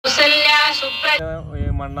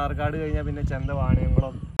മണ്ണാർക്കാട് കഴിഞ്ഞാൽ പിന്നെ ചെന്ത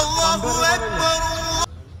വാണിയംകുളം.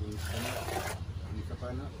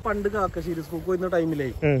 പണ്ട് കാക്കശ്ശേരി സ്കൂൾ പോയിരുന്ന ടൈമിലേ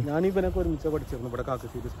ഞാൻ ഇവനൊക്കെ ഒരുമിച്ച് പഠിച്ചിരുന്നു ഇവിടെ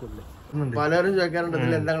കാക്കശ്ശേരി സ്കൂളിൽ. പലരും ചോദിക്കാറുണ്ട്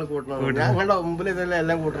എല്ലാം കൂട്ടണം. ഞങ്ങളുടെ മുമ്പിൽ ഇതെല്ലാം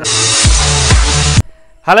എല്ലാം കൂട്ടണം.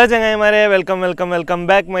 ഹലോ ചങ്ങായിമാരെ, welcome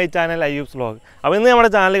back my channel അയ്യൂബ്സ് vlog. അപ്പോൾ ഇന്ന് നമ്മുടെ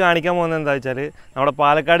ചാനൽ കാണിക്കാൻ പോകുന്നത് എന്താ വെച്ചാൽ നമ്മുടെ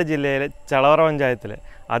പാലക്കാട് ജില്ലയിലെ ചളവറ പഞ്ചായത്തിലെ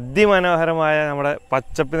അതിമനോഹരമായ നമ്മുടെ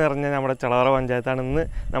പച്ചപ്പ് നിറഞ്ഞ നമ്മുടെ ചളവറ പഞ്ചായത്താണ് ഇന്ന്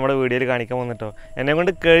നമ്മുടെ വീഡിയോയിൽ കാണിക്കാൻ പോകുന്നത് കേട്ടോ. എന്നെ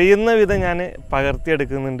കൊണ്ട് കഴിയുന്ന വിധം ഞാൻ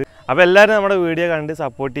പകർത്തിയെടുക്കുന്നുണ്ട്. അപ്പോൾ എല്ലാവരും നമ്മുടെ വീഡിയോ കണ്ട്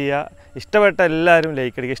സപ്പോർട്ട് ചെയ്യുക. ഇഷ്ടപ്പെട്ട എല്ലാവരും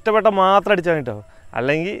ലൈക്ക് അടിക്കുക. ഇഷ്ടപ്പെട്ട മാത്രം അടിച്ചാൽ കേട്ടോ,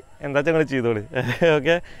 അല്ലെങ്കിൽ എന്താ വെച്ചാൽ നിങ്ങൾ ചെയ്തോളൂ.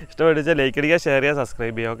 ഓക്കെ, ഇഷ്ടപ്പെട്ടാൽ ലൈക്ക് അടിക്കുക, ഷെയർ ചെയ്യുക,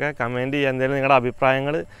 സബ്സ്ക്രൈബ് ചെയ്യുക. ഓക്കെ, കമൻറ്റ് ചെയ്യുക, എന്തെങ്കിലും നിങ്ങളുടെ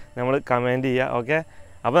അഭിപ്രായങ്ങൾ നമ്മൾ കമൻറ്റ് ചെയ്യുക. ഓക്കെ,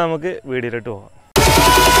 അപ്പോൾ നമുക്ക് വീഡിയോയിലോട്ട് പോകാം.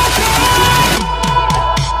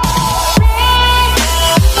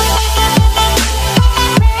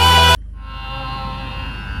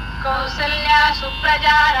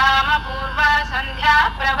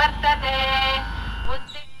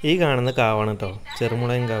 ഈ കാണുന്ന കാവാണ് കേട്ടോ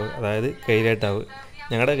ചെറുമുളയും കാവ്, അതായത് കൈരാട്ടാവ്.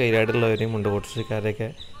 ഞങ്ങളുടെ കൈരാട്ടുള്ളവരെയും മുണ്ടുകോർഷിക്കാരെയൊക്കെ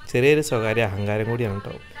ചെറിയൊരു സ്വകാര്യ അഹങ്കാരം കൂടിയാണ്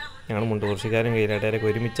കേട്ടോ. ഞങ്ങൾ മുണ്ടുകോർഷിക്കാരും കൈരാട്ടുകാരൊക്കെ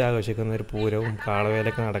ഒരുമിച്ച് ആഘോഷിക്കുന്ന ഒരു പൂരവും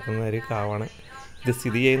കാളവേലൊക്കെ നടക്കുന്ന ഒരു കാവാണ്. ഇത്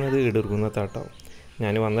സ്ഥിതി ചെയ്യുന്നത് ഇടുർക്കുന്നത്താട്ടോ.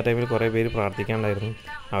 ഞാൻ വന്ന ടൈമിൽ കുറേ പേര് പ്രാർത്ഥിക്കാനുണ്ടായിരുന്നു.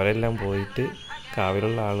 അവരെല്ലാം പോയിട്ട്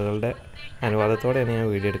കാവിലുള്ള ആളുകളുടെ അനുവാദത്തോടെയാണ് ഞാൻ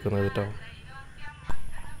വീഡിയോ എടുക്കുന്നത് കേട്ടോ.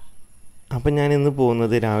 അപ്പം ഞാനിന്ന്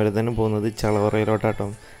പോകുന്നത് രാവിലെ തന്നെ പോകുന്നത് ചളവറയിലോട്ടാട്ടോ.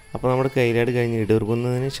 അപ്പോൾ നമ്മുടെ കൈരാട് കഴിഞ്ഞ്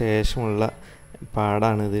ഇടുർക്കുന്നതിന് ശേഷമുള്ള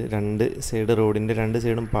പാടാണിത്. രണ്ട് സൈഡ് റോഡിൻ്റെ രണ്ട്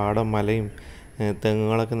സൈഡും പാടം മലയും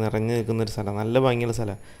തെങ്ങുകളൊക്കെ നിറഞ്ഞു നിൽക്കുന്നൊരു സ്ഥലം, നല്ല ഭംഗിയുള്ള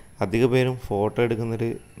സ്ഥലം. അധിക പേരും ഫോട്ടോ എടുക്കുന്നൊരു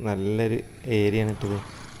നല്ലൊരു ഏരിയയാണ് ഇട്ടത്.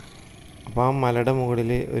 അപ്പോൾ ആ മലയുടെ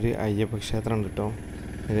മുകളിൽ ഒരു അയ്യപ്പ ക്ഷേത്രം ഉണ്ട് കേട്ടോ.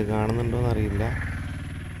 ഇത് കാണുന്നുണ്ടോയെന്ന് അറിയില്ല,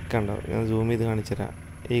 കണ്ടോ, ഞാൻ സൂം ചെയ്ത് കാണിച്ചു തരാം.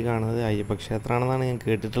 ഈ കാണുന്നത് അയ്യപ്പ ക്ഷേത്രമാണെന്നാണ് ഞാൻ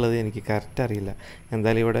കേട്ടിട്ടുള്ളത്, എനിക്ക് കറക്റ്റ് അറിയില്ല.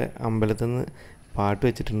 എന്തായാലും ഇവിടെ അമ്പലത്തിൽ നിന്ന് പാട്ട്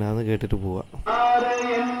വെച്ചിട്ടുണ്ട്, അതൊന്ന് കേട്ടിട്ട് പോവാം.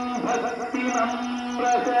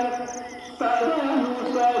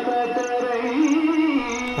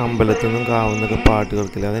 അമ്പലത്തിൽ നിന്നും കാവുന്നൊക്കെ പാട്ട്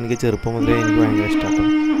കേൾക്കില്ല, അതെനിക്ക് ചെറുപ്പം മുതലേ എനിക്ക് ഭയങ്കര ഇഷ്ടമാണ്.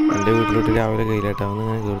 എൻ്റെ വീട്ടിലോട്ട് രാവിലെ കയ്യിലായിട്ടാവുന്ന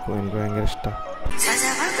ഞാൻ കേൾക്കും, എനിക്ക് ഭയങ്കര ഇഷ്ടമാണ്.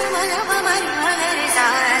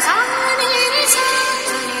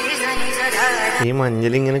 ഈ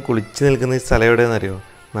മഞ്ഞളിങ്ങനെ കുളിച്ച് നിൽക്കുന്ന ഈ സ്ഥലം എവിടെയെന്നറിയോ?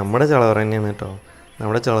 നമ്മുടെ ചളവറ തന്നെയാണ് കേട്ടോ.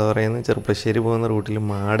 നമ്മുടെ ചളവറയിൽ നിന്ന് ചെറുപ്പശ്ശേരി പോകുന്ന റൂട്ടിൽ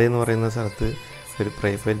മാട് എന്ന് പറയുന്ന സ്ഥലത്ത് ഒരു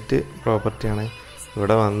പ്രൈവറ്റ് പ്രോപ്പർട്ടിയാണ്.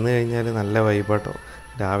 ഇവിടെ വന്നു കഴിഞ്ഞാൽ നല്ല വൈബാട്ടോ.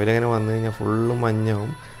 രാവിലെ ഇങ്ങനെ വന്നു കഴിഞ്ഞാൽ ഫുള്ളും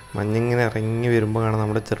മഞ്ഞാവും. മഞ്ഞിങ്ങനെ ഇറങ്ങി വരുമ്പോൾ കാണാൻ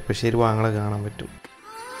നമ്മുടെ ചെറുപ്പശ്ശേരി ഭാഗങ്ങളെ കാണാൻ പറ്റും.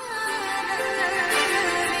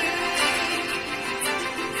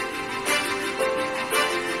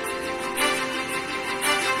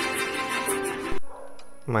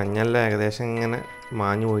 മഞ്ഞെല്ലാം ഏകദേശം ഇങ്ങനെ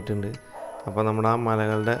മാഞ്ഞു പോയിട്ടുണ്ട്. അപ്പോൾ നമ്മുടെ ആ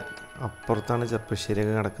മലകളുടെ അപ്പുറത്താണ്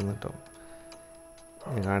ചെറുപ്പശ്ശേരിയൊക്കെ കിടക്കുന്നത് കേട്ടോ.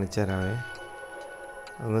 ഞാൻ കാണിച്ചു തരാവേ,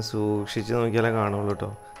 ഒന്ന് സൂക്ഷിച്ച് നോക്കിയാലേ കാണുള്ളൂ കേട്ടോ.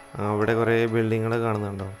 അവിടെ കുറേ ബിൽഡിങ്ങുകൾ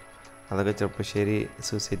കാണുന്നുണ്ടോ? അതൊക്കെ ചെറുപ്പശ്ശേരി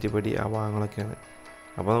സൊസൈറ്റി പടി ആ ഭാഗങ്ങളൊക്കെയാണ്.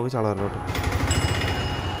 അപ്പോൾ നമുക്ക് ചളവറയിലോട്ട്.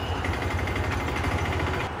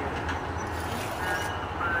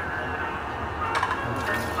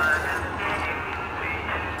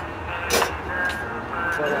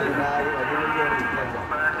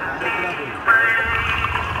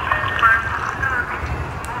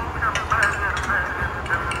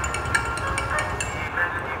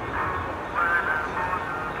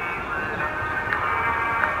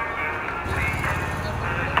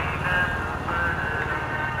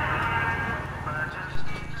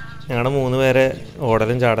 ഞങ്ങളുടെ 3 പേരെ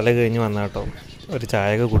ഓടലും ചാടലും കഴിഞ്ഞ് വന്ന കേട്ടോ. ഒരു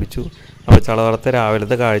ചായയൊക്കെ കുടിച്ചു. അപ്പോൾ ചളവറത്തെ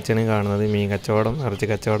രാവിലത്തെ കാഴ്ചയാണ് കാണുന്നത്. മീൻ കച്ചവടം, ഇറച്ചി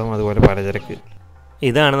കച്ചവടം, അതുപോലെ പലചരക്ക്.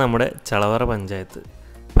 ഇതാണ് നമ്മുടെ ചളവറ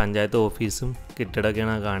പഞ്ചായത്ത് ഓഫീസും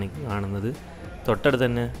കെട്ടിടമൊക്കെയാണ് കാണുന്നത്. തൊട്ടടുത്ത്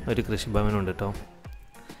തന്നെ ഒരു കൃഷിഭവനുണ്ട് കേട്ടോ.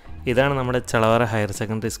 ഇതാണ് നമ്മുടെ ചളവറ ഹയർ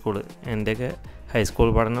സെക്കൻഡറി സ്കൂള്. എൻ്റെയൊക്കെ ഹൈസ്കൂൾ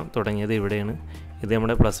പഠനം തുടങ്ങിയത് ഇവിടെയാണ്. ഇത്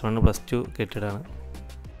നമ്മുടെ +1 +2 കെട്ടിടമാണ്.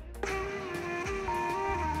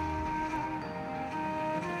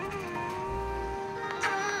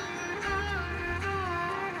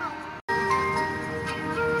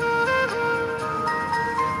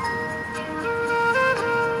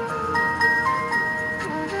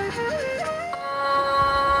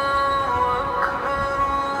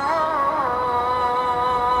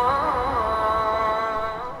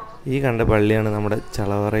 ഈ കണ്ട പള്ളിയാണ് നമ്മുടെ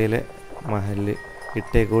ചളവറയിലെ മഹല്ല്,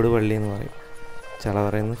 ഇട്ടേക്കോട് പള്ളി എന്ന് പറയും.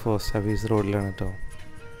 ചളവറയിൽ നിന്ന് പോസ്റ്റ് ഓഫീസ് റോഡിലാണ് കേട്ടോ.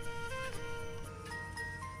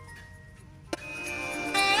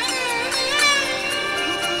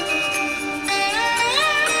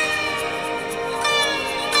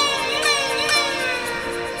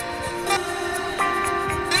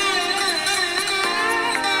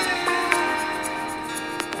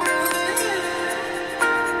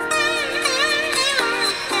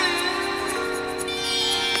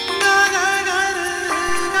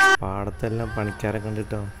 പാടത്തെല്ലാം പണിക്കാരെ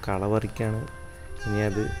കണ്ടിട്ടോ കള പറിക്കുകയാണ്. ഇനി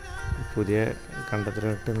അത് പുതിയ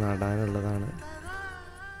കണ്ടത്തിലോട്ട് നടാനുള്ളതാണ്.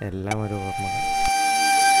 എല്ലാം ഒരു ഓർമ്മകൾ.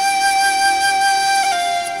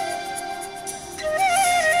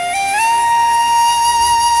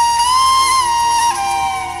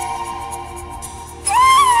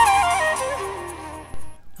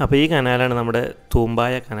 അപ്പോൾ ഈ കനാലാണ് നമ്മുടെ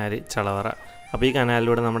തൂമ്പായ കനാൽ ചളവറ. അപ്പോൾ ഈ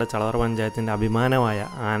കനാലിലൂടെ നമ്മുടെ ചളവറ പഞ്ചായത്തിൻ്റെ അഭിമാനമായ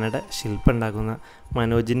ആനയുടെ ശില്പം ഉണ്ടാക്കുന്ന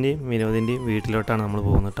മനോജിൻ്റെയും വിനോദിൻ്റെയും വീട്ടിലോട്ടാണ് നമ്മൾ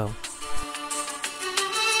പോകുന്നത് കേട്ടോ.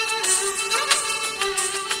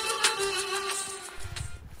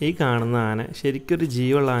 ഈ കാണുന്ന ആന ശരിക്കൊരു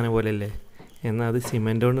ജീവുള്ള ആന പോലെയല്ലേ, എന്നാൽ അത്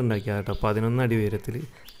സിമെൻ്റ് കൊണ്ട് ഉണ്ടാക്കിയത് കേട്ടോ. 11 അടി ഉയരത്തിൽ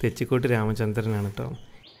തെച്ചിക്കോട്ട് രാമചന്ദ്രനാണ് കേട്ടോ.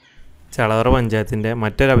 ചളവറ പഞ്ചായത്തിൻ്റെ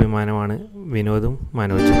മറ്റൊരു അഭിമാനമാണ് വിനോദും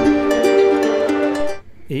മനോജും.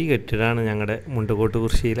 ഈ കെട്ടിടമാണ് ഞങ്ങളുടെ മുണ്ടക്കോട്ട്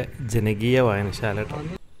കുറിശ്ശിയിലെ ജനകീയ വായനശാല കേട്ടോ.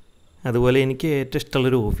 അതുപോലെ എനിക്ക് ഏറ്റവും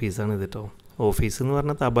ഇഷ്ടമുള്ളൊരു ഓഫീസാണ് ഇത് കേട്ടോ. ഓഫീസ് എന്ന്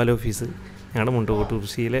പറഞ്ഞാൽ തപാൽ ഓഫീസ്, ഞങ്ങളുടെ മുണ്ടക്കോട്ട്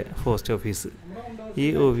കുറിശ്ശിയിലെ പോസ്റ്റ് ഓഫീസ്. ഈ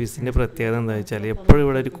ഓഫീസിൻ്റെ പ്രത്യേകത എന്താ വെച്ചാൽ എപ്പോഴും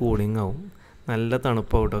ഇവിടെ ഒരു കൂളിംഗ് ആവും, നല്ല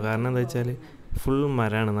തണുപ്പാവും കേട്ടോ. കാരണം എന്താ വെച്ചാൽ ഫുൾ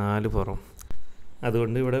മരമാണ് 4 പുറം,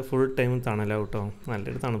 അതുകൊണ്ട് ഇവിടെ ഫുൾ ടൈം തണലാവും കേട്ടോ.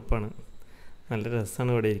 നല്ലൊരു തണുപ്പാണ്, നല്ല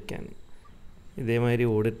രസമാണ് ഇവിടെ ഇരിക്കാൻ. ഇതേമാതിരി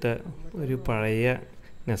ഓടിട്ട ഒരു പഴയ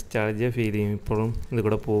നെസ്റ്റാൾജിയ ഫീൽ ചെയ്യും ഇപ്പോഴും ഇത്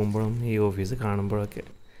കൂടെ പോകുമ്പോഴും ഈ ഓഫീസ് കാണുമ്പോഴൊക്കെ.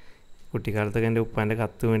 കുട്ടിക്കാലത്തൊക്കെ എൻ്റെ ഉപ്പാൻ്റെ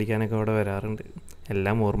കത്ത് മേടിക്കാനൊക്കെ ഇവിടെ വരാറുണ്ട്.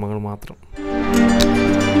 എല്ലാം ഓർമ്മകൾ മാത്രം.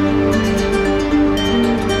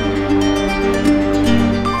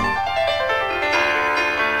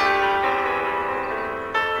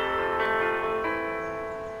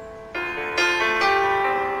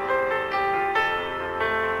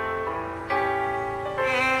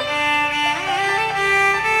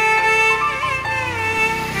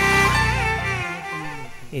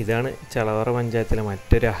 ഇതാണ് ചളവറ പഞ്ചായത്തിലെ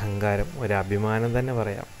മറ്റൊരു അഹങ്കാരം, ഒരു അഭിമാനം തന്നെ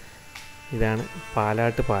പറയാം. ഇതാണ്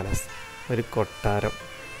പാലാട്ട് പാലസ്, ഒരു കൊട്ടാരം.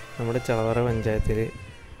 നമ്മുടെ ചളവറ പഞ്ചായത്തിൽ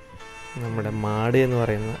നമ്മുടെ മാട് എന്ന്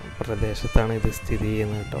പറയുന്ന പ്രദേശത്താണ് ഇത് സ്ഥിതി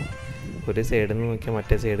ചെയ്യുന്നത് കേട്ടോ. ഒരു സൈഡിൽ നിന്ന് നോക്കിയാൽ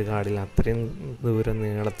മറ്റേ സൈഡ് കാടില്ല, അത്രയും ദൂരം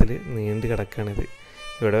നീളത്തിൽ നീണ്ടു കിടക്കുകയാണിത്.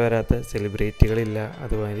 ഇവിടെ വരാത്ത സെലിബ്രിറ്റികളില്ല,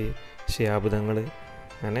 അതുമാതിരി ശിയാബുദങ്ങൾ,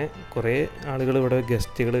 അങ്ങനെ കുറേ ആളുകൾ ഇവിടെ,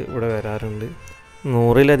 ഗസ്റ്റുകൾ ഇവിടെ വരാറുണ്ട്.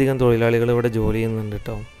 100-ലധികം തൊഴിലാളികൾ ഇവിടെ ജോലി ചെയ്യുന്നുണ്ട്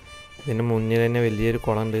കേട്ടോ. ഇതിൻ്റെ മുന്നിൽ തന്നെ വലിയൊരു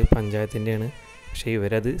കുളമുണ്ട്, പഞ്ചായത്തിൻ്റെയാണ്. പക്ഷേ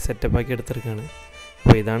ഇവരത് സെറ്റപ്പാക്കി എടുത്തിരിക്കുകയാണ്.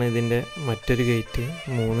 അപ്പോൾ ഇതാണ് ഇതിൻ്റെ മറ്റൊരു ഗേറ്റ്.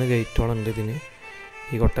 3 ഗേറ്റോളം ഉണ്ട് ഇതിന്,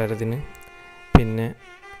 ഈ കൊട്ടാരത്തിന്. പിന്നെ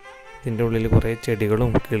ഇതിൻ്റെ ഉള്ളിൽ കുറേ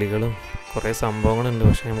ചെടികളും കിളികളും കുറേ സംഭവങ്ങളുണ്ട്.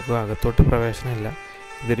 പക്ഷേ നമുക്ക് അകത്തോട്ട് പ്രവേശനമില്ല.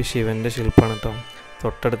 ഇതൊരു ശിവൻ്റെ ശില്പമാണ് കേട്ടോ.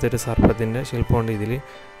 തൊട്ടടുത്തൊരു സർപ്പത്തിൻ്റെ ശില്പമുണ്ട്. ഇതിൽ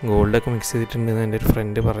ഗോൾഡൊക്കെ മിക്സ് ചെയ്തിട്ടുണ്ടെന്ന് എൻ്റെ ഒരു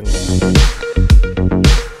ഫ്രണ്ട് പറഞ്ഞു.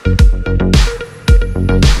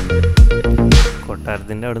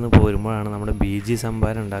 കൊട്ടാരത്തിൻ്റെ അവിടെ നിന്ന് പോരുമ്പോഴാണ് നമ്മുടെ BG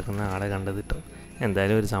സംഭാരം ഉണ്ടാക്കുന്ന ആളെ കണ്ടത് കേട്ടോ.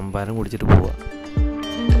 എന്തായാലും ഒരു സംഭാരം കുടിച്ചിട്ട് പോവാം.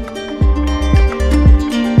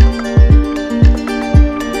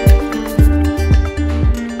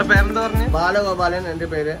 പേരെന്താ പറഞ്ഞു? ബാലഗോപാലൻ എന്റെ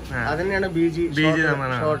പേര്. അതിനെയാണ് BG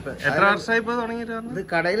ഷോർട്ട്. എത്ര വർഷമായി തുടങ്ങിയിട്ട്? ഇത്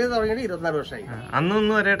കടയിൽ തുടങ്ങിയിട്ട് 24 വർഷമായി.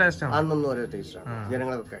 അന്നൊന്നും ഒരേ ടേസ്റ്റാണ്. അന്നൊന്നും ഒരേ ടേസ്റ്റാണ്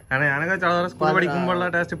ജനങ്ങളൊക്കെ. ഞാനൊക്കെ സ്കൂൾ പഠിക്കുമ്പോഴുള്ള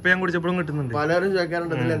ടേസ്റ്റ് ഇപ്പൊ ഞാൻ കുടിച്ചപ്പോഴും കിട്ടുന്നുണ്ട്. പലരും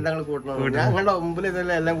ചോദിക്കാറുണ്ട് ഇതിൽ എന്താ കൂട്ടണം. ഞാൻ കണ്ട മുമ്പിൽ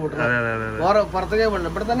ഇതെല്ലാം എല്ലാം കൂട്ടണം. പുറത്തേക്ക്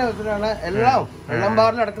പോകണം, ഇവിടെ തന്നെ വെച്ചിട്ടാണ് എല്ലാം.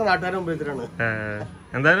 വെള്ളംപാറിലടക്കം നാട്ടുകാരും ഉപയോഗിച്ചിട്ടാണ്.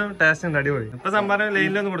 എന്തായാലും ടേസ്റ്റ് ഉണ്ട്, അടിപൊളി. ഇപ്പൊ സംഭാരം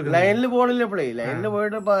ലൈനിലൊന്നും കൊടുക്കും. ലൈനിൽ പോണില്ല ഇപ്പോഴേ. ലൈനിൽ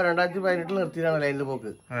പോയിട്ട് ഇപ്പൊ 2018 നിർത്തിയതാണ് ലൈനിൽ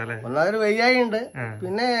പോക്ക്. ഒന്നാമതൊരു വയ്യായി ഉണ്ട്,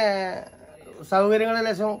 പിന്നെ സൗകര്യങ്ങളിൽ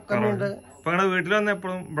ലേശം കമ്മിയുണ്ട്. വീട്ടിൽ വന്ന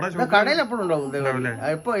എപ്പോഴും കടയിൽ എപ്പോഴും ഉണ്ടാവും.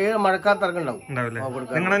 ഇപ്പൊ ഏത് മഴക്കാലത്ത് ഇറക്കുണ്ടാവും.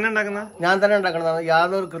 ഞാൻ തന്നെ ഉണ്ടാക്കണതാണ്.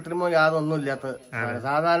 യാതൊരു കൃത്രിമോ യാതൊന്നും ഇല്ലാത്ത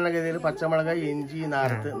സാധാരണഗതിയിൽ പച്ചമുളക്, ഇഞ്ചി,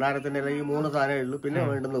 നാരത്തിന്റെ ഇല, ഈ 3 സാധനമേ ഉള്ളൂ. പിന്നെ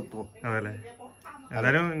വേണ്ടുന്ന ഉപ്പും.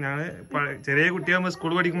 എന്തായാലും ഞാന് ചെറിയ കുട്ടിയാകുമ്പോ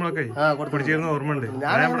സ്കൂൾ പഠിക്കുമ്പോഴൊക്കെ കുടിച്ചിരുന്ന ഓർമ്മയുണ്ട്.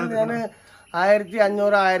 ഞാന്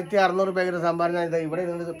 1500 1600 പാക്കറ്റ് സംഭാരം ഞാൻ ഇവിടെ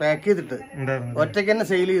പാക്ക് ചെയ്തിട്ട് ഒറ്റയ്ക്ക് തന്നെ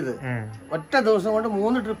സെയിൽ ചെയ്ത് ഒറ്റ ദിവസം കൊണ്ട്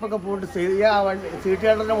 3 ട്രിപ്പൊക്കെ പോയിട്ട് സെയിൽ ചെയ്യാൻ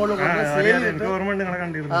സീറ്റുകളുടെ മുകളിൽ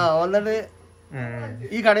വന്നിട്ട്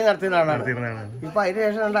ഈ കടയിൽ നടത്തിയ ആളാണ്. ഇപ്പൊ അതിന്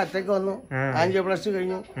ശേഷം 2 അറ്റയ്ക്ക് വന്നു, ആൻജിയോപ്ലാസ്റ്റി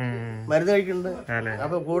കഴിഞ്ഞു, മരുന്ന് കഴിക്കുന്നുണ്ട്.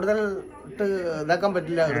 അപ്പൊ കൂടുതൽ ഇതാക്കാൻ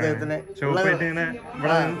പറ്റില്ല ഹൃദയത്തിന്.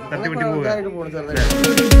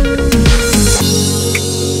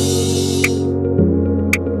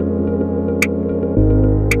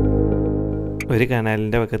 ഒരു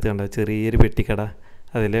കനാലിൻ്റെ പക്കത്ത് കണ്ടോ ചെറിയൊരു പെട്ടിക്കട.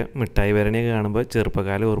 അതിൽ മിഠായി ഭരണിയൊക്കെ കാണുമ്പോൾ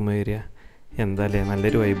ചെറുപ്പക്കാലം ഓർമ്മ വരിക. എന്താല്ലേ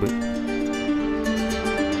നല്ലൊരു വൈബ്.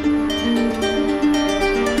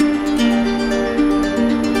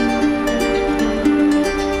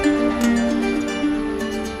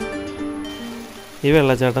 ഈ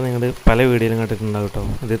വെള്ളച്ചാട്ടം നിങ്ങൾ പല വീഡിയോയിലും കണ്ടിട്ടുണ്ടാവും കേട്ടോ.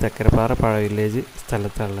 ഇത് തെക്കരപ്പാറ പഴ വില്ലേജ്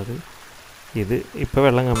സ്ഥലത്താണുള്ളത്. ഇത് ഇപ്പോൾ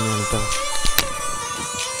വെള്ളം കമ്മിയാണ് കേട്ടോ.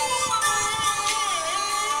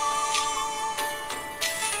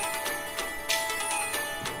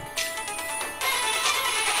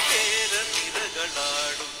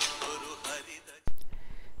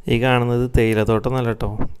 ഈ കാണുന്നത് തേയിലത്തോട്ടം നല്ല കേട്ടോ,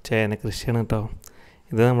 ചേന കൃഷിയാണ് കേട്ടോ.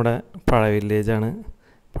 ഇത് നമ്മുടെ പഴ വില്ലേജാണ്.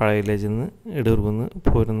 പഴ വില്ലേജിൽ നിന്ന് ഇടൂർന്ന്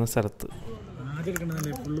പോരുന്ന സ്ഥലത്ത്.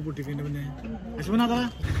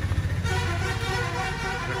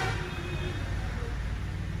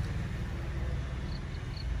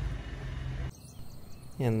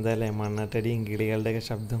 എന്താല്ലേ മണ്ണാട്ടടിയും കിളികളുടെയൊക്കെ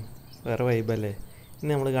ശബ്ദം, വേറെ വൈബല്ലേ.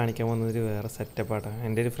 ഇനി നമ്മൾ കാണിക്കാൻ പോകുന്നതൊരു വേറെ സെറ്റപ്പാട്ടാണ്.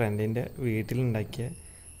 എൻ്റെ ഒരു ഫ്രണ്ടിൻ്റെ വീട്ടിലുണ്ടാക്കിയ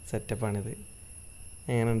സെറ്റപ്പാണിത്.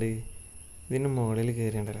 എങ്ങനെയുണ്ട്? ഇതിന് മുകളിൽ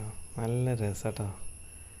കയറിയുണ്ടല്ലോ, നല്ല രസമാട്ടോ.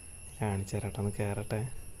 കാണിച്ചു തരാട്ടോ, ഒന്ന് കയറട്ടെ.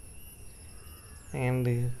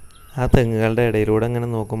 എങ്ങനെയുണ്ട്? ആ തെങ്ങുകളുടെ ഇടയിലൂടെ അങ്ങനെ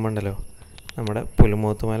നോക്കുമ്പോൾ ഉണ്ടല്ലോ നമ്മുടെ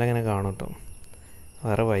പുലിമൂത്തുമല അങ്ങനെ കാണും കേട്ടോ.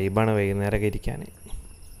 വേറെ വൈബാണ് വൈകുന്നേരമൊക്കെ ഇരിക്കാൻ.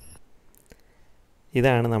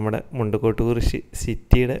 ഇതാണ് നമ്മുടെ മുണ്ടക്കോട്ടുകുറിശി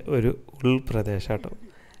സിറ്റിയുടെ ഒരു ഉൾപ്രദേശം കേട്ടോ.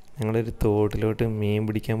 ഞങ്ങളൊരു തോട്ടിലോട്ട് മീൻ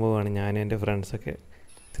പിടിക്കാൻ പോവുകയാണ് ഞാനും എൻ്റെ ഫ്രണ്ട്സൊക്കെ.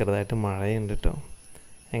 ചെറുതായിട്ട് മഴയുണ്ട് കേട്ടോ.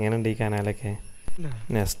 എങ്ങനെയുണ്ട് ഈ കനാലൊക്കെ?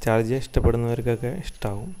 നെസ്റ്റാൾജിയ ഇഷ്ടപ്പെടുന്നവർക്കൊക്കെ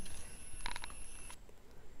ഇഷ്ടമാവും.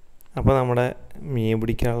 അപ്പോൾ നമ്മുടെ മീൻ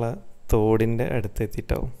പിടിക്കാനുള്ള തോടിൻ്റെ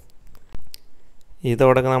അടുത്തെത്തിയിട്ടാവും. ഈ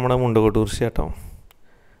തോടൊക്കെ നമ്മുടെ മുണ്ടക്കോട്ടുകുറിശി കേട്ടോ.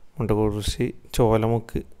 മുണ്ടക്കോട്ടുകുറിശി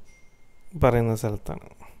ചോലമുക്ക് പറയുന്ന സ്ഥലത്താണ്.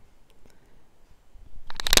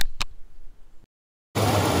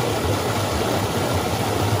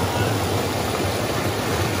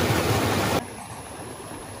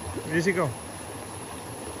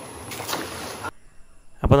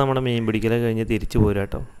 അപ്പോൾ നമ്മുടെ മീൻ പിടിക്കലൊക്കെ കഴിഞ്ഞ് തിരിച്ചു പോരാ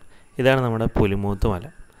കേട്ടോ. ഇതാണ് നമ്മുടെ പുലിമൂത്ത് മല.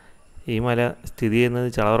 ഈ മല സ്ഥിതി ചെയ്യുന്നത്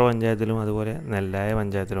ചളവറ പഞ്ചായത്തിലും അതുപോലെ നെല്ലായ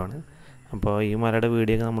പഞ്ചായത്തിലുമാണ്. അപ്പോൾ ഈ മലയുടെ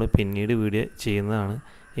വീഡിയോ ഒക്കെ നമ്മൾ പിന്നീട് വീഡിയോ ചെയ്യുന്നതാണ്.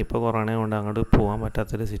 ഇപ്പോൾ കൊറോണ കൊണ്ട് അങ്ങോട്ട് പോകാൻ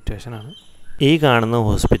പറ്റാത്തൊരു സിറ്റുവേഷനാണ്. ഈ കാണുന്ന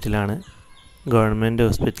ഹോസ്പിറ്റലാണ് ഗവൺമെൻറ്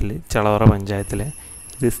ഹോസ്പിറ്റൽ ചളവറ പഞ്ചായത്തിലെ.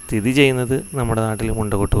 ഇത് സ്ഥിതി ചെയ്യുന്നത് നമ്മുടെ നാട്ടിൽ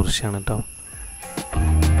മുണ്ടക്കോട്ടുകുറിശിയാണ് കേട്ടോ.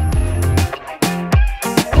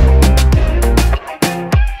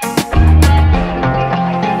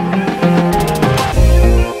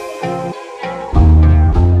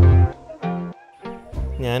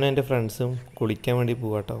 ഞാനും എൻ്റെ ഫ്രണ്ട്സും കുളിക്കാൻ വേണ്ടി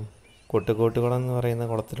പോകാട്ടോ. കൊട്ടുകോട്ടുകുളം എന്ന് പറയുന്ന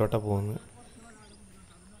കുളത്തിലോട്ടാണ് പോകുന്നത്.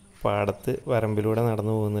 പാടത്ത് വരമ്പിലൂടെ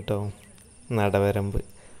നടന്നു പോകുന്നിട്ടോ. നടവരമ്പ്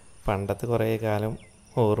പണ്ടത്തെ കുറേ കാലം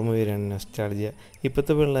ഓർമ്മ വരികയാണ്, നെസ്റ്റാൾജിയ.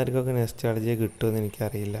 ഇപ്പോഴത്തെ പിള്ളേർക്കൊക്കെ നെസ്റ്റാൾജിയ കിട്ടുമെന്ന്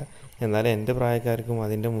എനിക്കറിയില്ല. എന്നാലും എൻ്റെ പ്രായക്കാർക്കും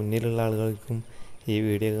അതിൻ്റെ മുന്നിലുള്ള ആളുകൾക്കും ഈ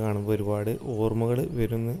വീഡിയോ കാണുമ്പോൾ ഒരുപാട് ഓർമ്മകൾ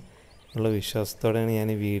വരുമെന്ന് ഉള്ള വിശ്വാസത്തോടെയാണ് ഞാൻ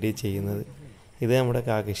ഈ വീഡിയോ ചെയ്യുന്നത്. ഇത് നമ്മുടെ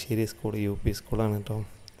കാക്കശ്ശേരി സ്കൂൾ, UP സ്കൂളാണ് കേട്ടോ.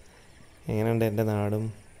 എങ്ങനെയുണ്ട് എൻ്റെ നാടും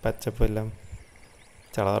പച്ചപ്പെല്ലാം?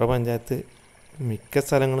 ചളവറ പഞ്ചായത്ത് മിക്ക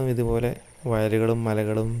സ്ഥലങ്ങളും ഇതുപോലെ വയലുകളും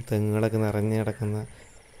മലകളും തെങ്ങുകളൊക്കെ നിറഞ്ഞു കിടക്കുന്ന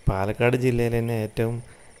പാലക്കാട് ജില്ലയിലെ തന്നെ ഏറ്റവും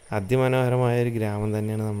അതിമനോഹരമായൊരു ഗ്രാമം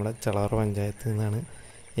തന്നെയാണ് നമ്മുടെ ചളവറ പഞ്ചായത്ത് എന്നാണ്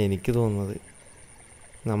എനിക്ക് തോന്നുന്നത്.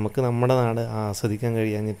 നമുക്ക് നമ്മുടെ നാട് ആസ്വദിക്കാൻ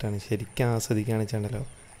കഴിയാഞ്ഞിട്ടാണ്. ശരിക്കും ആസ്വദിക്കുകയാണെന്ന് വെച്ചാണ്ടല്ലോ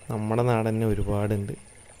നമ്മുടെ നാട് തന്നെ ഒരുപാടുണ്ട്.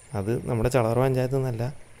 അത് നമ്മുടെ ചളവറ പഞ്ചായത്ത് എന്നല്ല,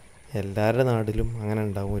 എല്ലാവരുടെ നാട്ടിലും അങ്ങനെ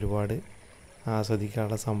ഉണ്ടാവും ഒരുപാട്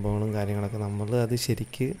ആസ്വദിക്കാനുള്ള സംഭവങ്ങളും കാര്യങ്ങളൊക്കെ. നമ്മൾ അത്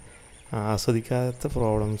ശരിക്ക് ആസ്വദിക്കാത്ത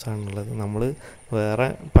പ്രോബ്ലംസാണുള്ളത്. നമ്മൾ വേറെ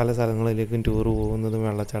പല സ്ഥലങ്ങളിലേക്കും ടൂർ പോകുന്നതും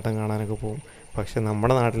വെള്ളച്ചാട്ടം കാണാനൊക്കെ പോകും. പക്ഷെ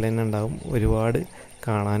നമ്മുടെ നാട്ടിൽ തന്നെ ഉണ്ടാവും ഒരുപാട്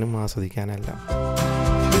കാണാനും ആസ്വദിക്കാനെല്ലാം.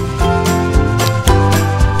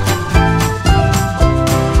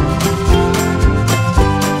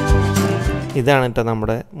 ഇതാണ് കേട്ടോ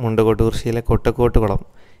നമ്മുടെ മുണ്ടക്കോട്ടുകുറിശിയിലെ കൊട്ടക്കോട്ട് കുളം.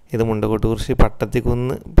 ഇത് മുണ്ടക്കോട്ടുകുറിശി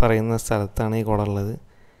പട്ടത്തിക്കുന്ന് പറയുന്ന സ്ഥലത്താണ് ഈ കുളം ഉള്ളത്.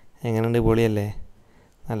 എങ്ങനെയുണ്ട്? പൊളിയല്ലേ?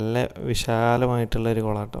 നല്ല വിശാലമായിട്ടുള്ളൊരു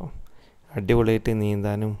കുളം കേട്ടോ. അടിപൊളിയായിട്ട്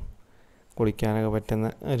നീന്താനും കുളിക്കാനൊക്കെ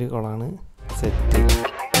പറ്റുന്ന ഒരു കുളമാണ്. സെറ്റ്.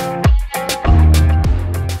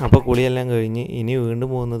 അപ്പോൾ കുളിയെല്ലാം കഴിഞ്ഞ് ഇനി വീണ്ടും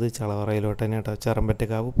പോകുന്നത് ചളവറയിലോട്ട് തന്നെ കേട്ടോ.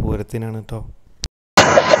 ചെറമ്പറ്റക്കാവ് പൂരത്തിനാണ് കേട്ടോ.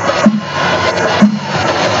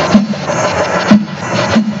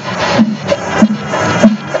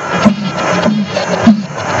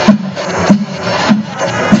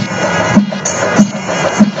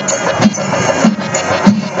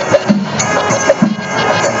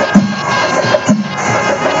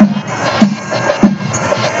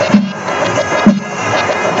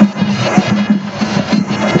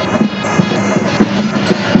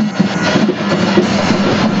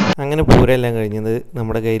 അങ്ങനെ പൂരമെല്ലാം കഴിഞ്ഞത്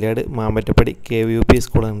നമ്മുടെ കൈലാട് മാമ്പറ്റപ്പടി KVUP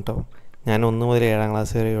സ്കൂളാണ് കേട്ടോ. ഞാൻ 1 മുതൽ 7ാം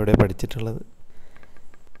ക്ലാസ് വരെ ഇവിടെ പഠിച്ചിട്ടുള്ളത്.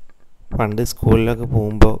 പണ്ട് സ്കൂളിലൊക്കെ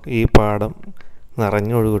പോകുമ്പോൾ ഈ പാടം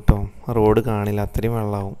നിറഞ്ഞൊഴുകും കേട്ടോ. റോഡ് കാണില്ല, അത്രയും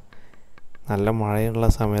വെള്ളമാവും. നല്ല മഴയുള്ള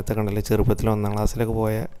സമയത്തൊക്കെ ഉണ്ടല്ലോ, ചെറുപ്പത്തിൽ 1ാം ക്ലാസ്സിലൊക്കെ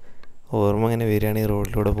പോയ ഓർമ്മ ഇങ്ങനെ വരികയാണ് ഈ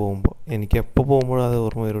റോഡിലൂടെ പോകുമ്പോൾ. എനിക്ക് എപ്പോൾ പോകുമ്പോഴും അത്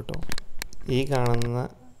ഓർമ്മ വരും കേട്ടോ. ഈ കാണുന്ന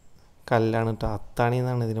കല്ലാണ് കേട്ടോ, അത്താണി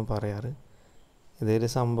എന്നാണ് ഇതിന് പറയാറ്. ഇതൊരു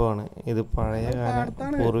സംഭവമാണ്. ഇത് പഴയ കാല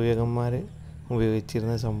പൂർവികന്മാർ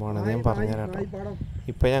ഉപയോഗിച്ചിരുന്ന സംഭവമാണ്. അത് ഞാൻ പറഞ്ഞുതരാം കേട്ടോ.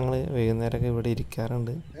 ഇപ്പം ഞങ്ങൾ വൈകുന്നേരമൊക്കെ ഇവിടെ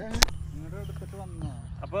ഇരിക്കാറുണ്ട്.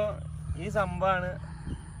 അപ്പോൾ ഈ സംഭവമാണ്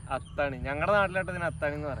അത്താണി. ഞങ്ങളുടെ നാട്ടിലായിട്ട് ഇതിന്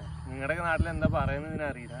അത്താണി എന്ന് പറയാം. നിങ്ങളുടെ നാട്ടിൽ എന്താ പറയുന്നതിന്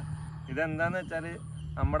അറിയില്ല. ഇതെന്താന്ന് വെച്ചാൽ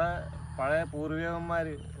നമ്മുടെ പഴയ പൂർവികന്മാർ,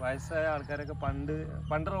 വയസ്സായ ആൾക്കാരൊക്കെ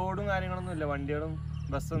പണ്ട് റോഡും കാര്യങ്ങളൊന്നും ഇല്ല, വണ്ടികളും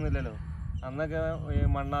ബസ്സൊന്നും ഇല്ലല്ലോ. അന്നൊക്കെ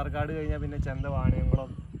മണ്ണാർക്കാട് കഴിഞ്ഞാൽ പിന്നെ ചെന്ത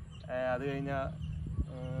വാണിയംകുളം, അത് കഴിഞ്ഞാൽ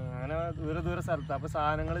അങ്ങനെ ദൂരെ സ്ഥലത്ത്. അപ്പോൾ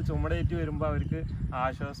സാധനങ്ങൾ ചുമടേറ്റ് വരുമ്പോൾ അവർക്ക്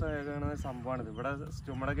ആശ്വാസമേകുന്ന സംഭവമാണിത്. ഇവിടെ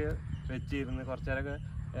ചുമടൊക്കെ വെച്ചിരുന്ന് കുറച്ച് നേരമൊക്കെ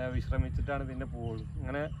വിശ്രമിച്ചിട്ടാണ് പിന്നെ പോകുള്ളൂ.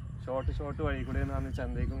 ഇങ്ങനെ ഷോർട്ട് വഴി കൂടെ അന്ന്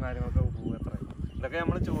ചന്തയ്ക്കും കാര്യങ്ങളൊക്കെ പോകും. അത്ര ഇതൊക്കെ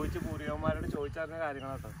നമ്മൾ പൂർവികന്മാരോട് ചോദിച്ചറിഞ്ഞ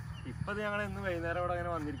കാര്യങ്ങളാട്ടോ. ഇപ്പം ഞങ്ങൾ ഇന്ന് വൈകുന്നേരം ഇവിടെ അങ്ങനെ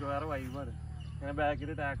വന്നിരിക്കും. വേറെ വൈബാണ്. ഇങ്ങനെ ബാക്കിൽ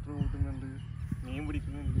ട്രാക്ടർ കൂട്ടുന്നുണ്ട്, മീൻ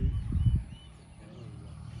പിടിക്കുന്നുണ്ട്,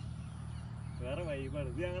 വേറെ വൈബാണ്.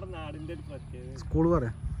 ഇത് ഞങ്ങളുടെ നാടിൻ്റെ ഒരു പ്രത്യേകത. സ്കൂൾ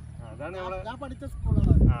പറയാം, അതാണ് ഞങ്ങളെ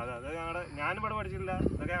ഞാനിവിടെ പഠിച്ചില്ല.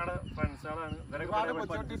 ഇതൊക്കെ ഞങ്ങളുടെ ഫ്രണ്ട്സുകളാണ്.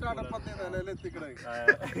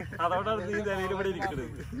 അതോടാണ് നീ നിലയിൽ ഇവിടെ ഇരിക്കുന്നത്.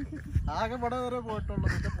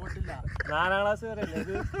 4ാം ക്ലാസ് വരെ അല്ലേ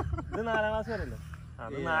ഇത്? 4ാം ക്ലാസ് വരെ അല്ലേ?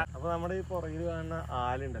 അപ്പൊ നമ്മുടെ ഈ പുറകിൽ കാണുന്ന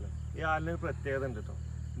ആലുണ്ടല്ലോ, ഈ ആലിന് ഒരു പ്രത്യേകത ഉണ്ട് കേട്ടോ.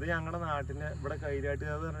 ഇത് ഞങ്ങളുടെ നാട്ടിന്റെ ഇവിടെ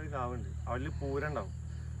കൈരാട്ടുകാർ പറഞ്ഞൊരു കാവുണ്ട്. അതിൽ പൂരം ഉണ്ടാവും.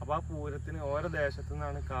 അപ്പോൾ ആ പൂരത്തിന് ഓരോ ദേശത്തു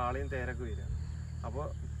നിന്നാണ് കാളയും തേരൊക്കെ വരിക. അപ്പോൾ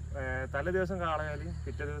തലേ ദിവസം കാളയാലും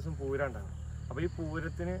പിറ്റേ ദിവസം പൂരം ഉണ്ടാകും. അപ്പോൾ ഈ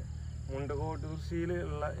പൂരത്തിന്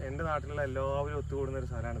മുണ്ടുകോട്ടൂർശിയിലുള്ള എൻ്റെ നാട്ടിലുള്ള എല്ലാവരും ഒത്തുകൂടുന്ന ഒരു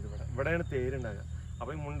സ്ഥലമാണിത്. ഇവിടെയാണ് തേരുണ്ടാകുക.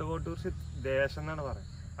 അപ്പോൾ ഈ മുണ്ടുകോട്ടൂർശി ദേശം എന്നാണ്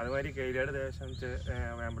പറയുന്നത്. അതുമാതിരി കൈരാട് ദേശം,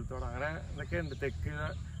 വേമ്പലത്തോട്, അങ്ങനെ ഇതൊക്കെ ഉണ്ട്. തെക്ക്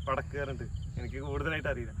വടക്ക് കയറുണ്ട്. എനിക്ക് കൂടുതലായിട്ട്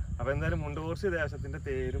അറിയില്ല. അപ്പോൾ എന്തായാലും മുണ്ടുകോർശി ദേശത്തിൻ്റെ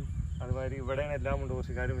തേരും അതുമാതിരി ഇവിടെയാണ് എല്ലാ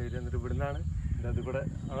മുണ്ടുകോർശിക്കാരും വരിക. എന്നിട്ട് ഇവിടുന്നാണ് ഇതിവിടെ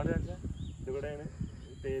അങ്ങോട്ട് വെച്ചാൽ ഇതിവിടെയാണ്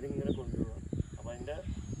തേരിങ്ങനെ കൊണ്ടുപോകുക. അപ്പോൾ അതിൻ്റെ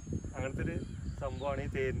അങ്ങനത്തെ ഒരു സംഭവമാണ് ഈ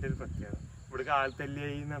തേരിൻ്റെ ഒരു പ്രത്യേകത. ഇവിടെ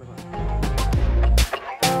കാൽത്തല്ലിയായി എന്നാണ് പറയുന്നത്.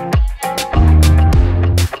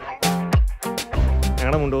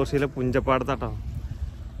 ഞങ്ങളുടെ മുണ്ടുകോർശിയിലെ പുഞ്ചപ്പാടത്താട്ടോ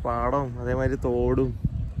പാടവും അതേമാതിരി തോടും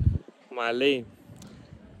മലയും.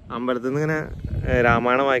 അമ്പലത്തിൽ നിന്ന് ഇങ്ങനെ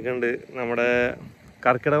രാമായണം വായിക്കുന്നുണ്ട്. നമ്മുടെ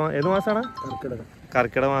ഏത് മാസമാണ്?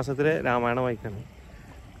 കർക്കിടക മാസത്തില് രാമായണം വായിക്കാണ്.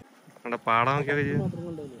 നമ്മുടെ പാടം നോക്കിയൊക്കെ ചെയ്യും.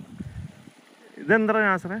 ഇതെന്താ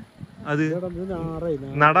നാസറേ? അത്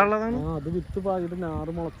നടുള്ളതാണ്.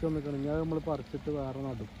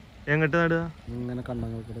 എങ്ങോട്ട് നടുക?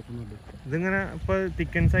 ഇതിങ്ങനെ ഇപ്പൊ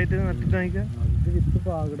തിക്കൻസ് ആയിട്ട് നട്ടിട്ട് വാങ്ങിക്കാം.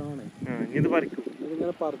 ഇത് പറിക്കും.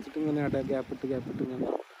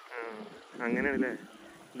 അങ്ങനെയാണല്ലേ?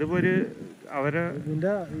 ഇതിപ്പോ ഒരു അവരെ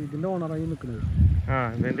ഇതിന്റെ ഓണറായി നിൽക്കുന്നത്. ആ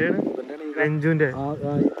ഇവന്റെ രഞ്ജുവിന്റെ.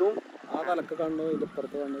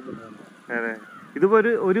 അതെ. ഇതിപ്പോ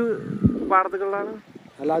ഒരു പാടത്തുകളിലാണ്.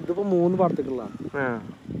 അല്ല, ഇതിപ്പോ 3 പാടത്തുകളിലാണ്.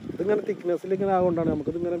 ഇതിങ്ങനെ തിക്നെസ്സിൽ ഇങ്ങനെ ആകൊണ്ടാണ്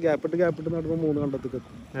നമുക്ക് ഇങ്ങനെ ഗ്യാപ്പിട്ട് നടുമ്പോ 3 കണ്ടത്തേക്ക്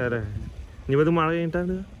എത്തും. അതെ. ഇനിയിപ്പോ ഇത് മഴ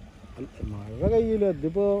കഴിഞ്ഞിട്ടാണ്? മഴ കഴിയില്ല.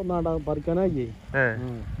 ഇതിപ്പോ പറിക്കാനായി.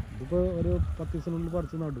 ഇതിപ്പോ ഒരു 10 ദിവസത്തിനുള്ളിൽ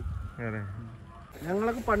പറിച്ച് നടും.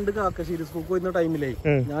 ഞങ്ങളൊക്കെ പണ്ട് കാക്കശ്ശേരി സ്കൂളിൽ പോയിരുന്ന ടൈമിലേ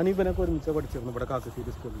ഞാൻ ഇവനൊക്കെ ഒരുമിച്ച് പഠിച്ചിരുന്നു ഇവിടെ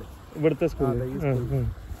കാക്കശ്ശേരി സ്കൂളില്. ഇവിടുത്തെ സ്കൂളിൽ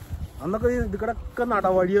അന്നൊക്കെ ഇതിക്കടൊക്കെ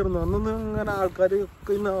നടവഴിയായിരുന്നു. അന്നൊന്നും ഇങ്ങനെ ആൾക്കാർ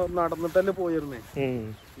ഒക്കെ നടന്നിട്ടല്ലേ പോയിരുന്നേ.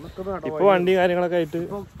 വണ്ടി കാര്യങ്ങളൊക്കെ ആയിട്ട്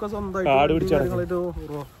ഒക്കെ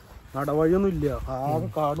സ്വന്തമായിട്ട് നടവഴിയൊന്നും ഇല്ല. ആകെ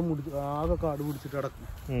കാട് പിടിച്ചിട്ട് കിടക്കും.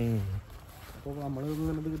 അപ്പൊ നമ്മള്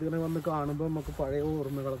ഇങ്ങനെ വന്ന് കാണുമ്പോ നമുക്ക് പഴയ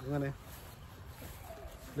ഓർമ്മകളൊക്കെ ഇങ്ങനെ.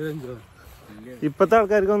 ഇപ്പത്തെ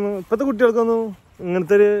ആൾക്കാർക്കൊന്നും ഇപ്പത്തെ കുട്ടികൾക്കൊന്നും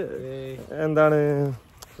ഇങ്ങനത്തെ ഒരു എന്താണ്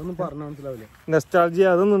പറഞ്ഞ മനസ്സിലാവില്ല, നെസ്റ്റാൾജിയ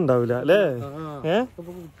അതൊന്നും ഉണ്ടാവില്ല അല്ലേ?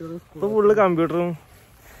 ഇപ്പൊ ഫുള്ള് കമ്പ്യൂട്ടറും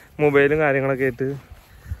മൊബൈലും കാര്യങ്ങളൊക്കെ ആയിട്ട്.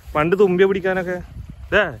 പണ്ട് തുമ്പിയ പിടിക്കാനൊക്കെ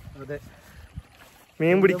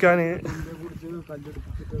മീൻ പിടിക്കാന്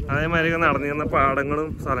അതേമാതിരി നടന്നിരുന്ന പാടങ്ങളും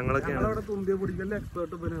സ്ഥലങ്ങളൊക്കെയാണ്.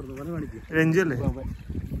 രഞ്ജു അല്ലേ?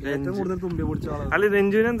 അല്ല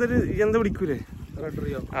രഞ്ജുവിന് എന്താ പിടിക്കൂലേ?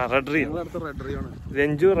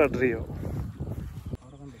 രഞ്ജു റെഡ്രിയോ.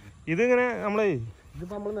 ഇതിങ്ങനെ നമ്മളെ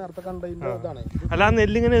അല്ല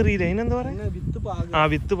നെല്ലിങ്ങനെ എറിയില്ല, അതിനെന്താ പറയാ? ആ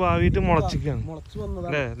വിത്ത് പാവിട്ട് മുളച്ചിക്കാണ്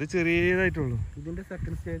അല്ലേ? ഇത് ചെറിയതായിട്ടുള്ളൂ. ഇതിന്റെ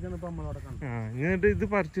സെക്കൻഡ് സ്റ്റേജ് ആണ് ഇപ്പൊ നമ്മളവിടെ കണ്ടത്. എന്നിട്ട് ഇത്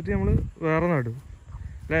പറിച്ചിട്ട് നമ്മള് വേറെ നടും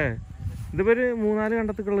അല്ലേ? ഇതിപ്പോ ഒരു 3-4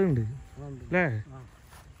 കണ്ടത്തുകളുണ്ട് അല്ലേ?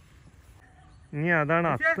 ഇനി അതാണ്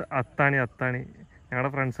അത്താണി.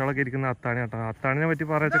 ഞങ്ങളുടെ ഫ്രണ്ട്സുകളൊക്കെ ഇരിക്കുന്ന അത്താണി കേട്ടോ. അത്താണിനെ പറ്റി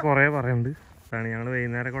പറയാ കുറെ പറയുന്നുണ്ട്. അത്താണി ഞങ്ങൾ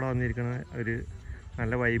വൈകുന്നേരം കൂടെ വന്നിരിക്കുന്ന ഒരു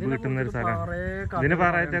നല്ല വൈബ് കിട്ടുന്ന ഒരു സ്ഥലമാണ്. ഇതിന്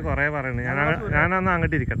പറയാ കുറെ പറയുന്നുണ്ട്. ഞാനന്ന്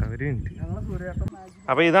അങ്ങോട്ട് ഇരിക്കട്ടെ ഒരു മിനിറ്റ്.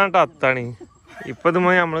 അപ്പൊ ഇതാണ് കേട്ടോ അത്താണി. ഇപ്പൊ ഇത്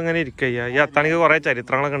നമ്മളിങ്ങനെ ഇരിക്കുക. ഈ അത്താണിക്ക് കുറെ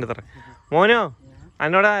ചരിത്രങ്ങളൊക്കെ ഉണ്ട്. ഇത്ര മോനോ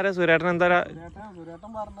എന്നോട് ആരാ സുരേട്ടൻ എന്താ?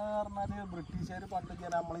 സുരേട്ടൻ പറഞ്ഞാല് ബ്രിട്ടീഷുകാര് പണ്ട്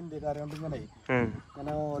നമ്മളെ ഇന്ത്യക്കാരെ കൊണ്ട്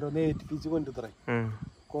ഇങ്ങനെ ഓരോന്ന് ഏറ്റിപ്പിച്ച് കൊണ്ടുത്രേ.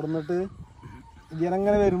 കൊടുന്നിട്ട്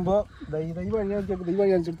ഇങ്ങനെ വരുമ്പോ ഈ വഴി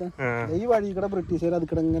കാണിച്ചെടുത്ത ഈ വഴി കൂടെ ബ്രിട്ടീഷുകാർ അത്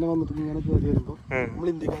കൂടെ ഇങ്ങനെ വന്നിട്ട് ഇങ്ങനെ കയറി വരുമ്പോ നമ്മൾ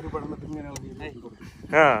ഇന്ത്യക്കാർ പെടുന്നിട്ട് ഇങ്ങനെ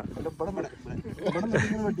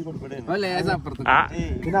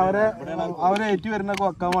പിന്നെ അവരെ ഏറ്റു വരുന്നൊക്കെ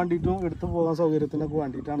വെക്കാൻ വേണ്ടിയിട്ടും എടുത്തു പോകാൻ സൗകര്യത്തിനൊക്കെ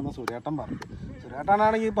വേണ്ടിയിട്ടാണെന്ന് സുരേട്ടൻ പറഞ്ഞു.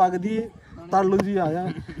 സുരേട്ടനാണെങ്കിൽ പകുതി തള്ളും ചെയ്യാ.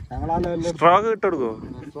 ഞങ്ങൾ ആ ലെവലിൽ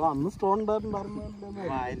അന്ന് സ്ട്രോ ഉണ്ടായിട്ടുണ്ടായിരുന്നു.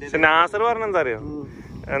 നാസർ പറഞ്ഞ എന്താ അറിയോ,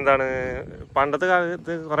 എന്താണ് പണ്ടത്തെ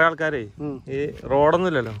കാലത്ത് കുറെ ആൾക്കാരെ ഈ റോഡൊന്നും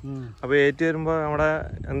ഇല്ലല്ലോ, അപ്പൊ ഏറ്റു വരുമ്പോ നമ്മുടെ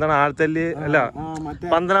എന്താണ് ആൾത്തല്ല് അല്ല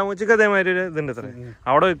പന്തലാമൂച്ചിക്ക് അതേമാതിരി ഒരു ഇതുണ്ട് ഇത്ര,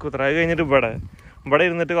 അവിടെ വെക്കും ഇത്ര. അത് കഴിഞ്ഞിട്ട് ഇവിടെ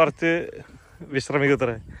ഇരുന്നിട്ട് കുറച്ച് വിശ്രമിക്കും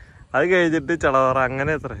ഇത്ര. അത് കഴിഞ്ഞിട്ട് ചളവറ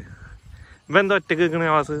അങ്ങനെ എത്ര. ഇപ്പൊ എന്താ ഒറ്റക്ക് നിൽക്കണ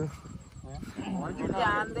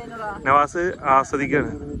നവാസ്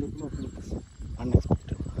ആസ്വദിക്കാണ്.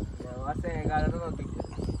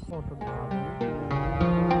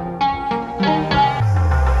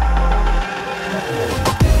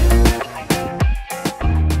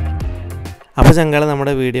 അപ്പോൾ ചങ്കാള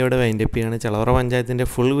നമ്മുടെ വീഡിയോയുടെ വൈൻഡപ്പ് ചെയ്യാണ്. ചളവറ പഞ്ചായത്തിൻ്റെ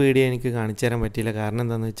ഫുൾ വീഡിയോ എനിക്ക് കാണിച്ചു തരാൻ പറ്റിയില്ല. കാരണം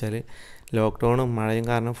എന്താണെന്ന് വെച്ചാൽ ലോക്ക്ഡൗണും മഴയും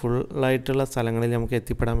കാരണം ഫുള്ളായിട്ടുള്ള സ്ഥലങ്ങളിൽ നമുക്ക്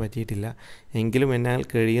എത്തിപ്പെടാൻ പറ്റിയിട്ടില്ല. എങ്കിലും എന്നാൽ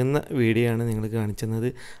കഴിയുന്ന വീഡിയോ ആണ് നിങ്ങൾക്ക് കാണിച്ചു തന്നത്.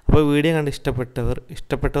 അപ്പോൾ വീഡിയോ കണ്ട്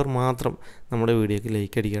ഇഷ്ടപ്പെട്ടവർ മാത്രം നമ്മുടെ വീഡിയോയ്ക്ക്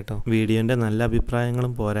ലൈക്ക് അടിക്കുക കേട്ടോ. വീഡിയോൻ്റെ നല്ല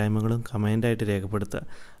അഭിപ്രായങ്ങളും പോരായ്മകളും കമൻ്റായിട്ട് രേഖപ്പെടുത്തുക.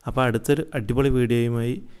 അപ്പോൾ അടുത്തൊരു അടിപൊളി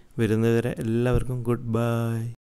വീഡിയോയുമായി വരുന്നതുവരെ എല്ലാവർക്കും ഗുഡ് ബൈ.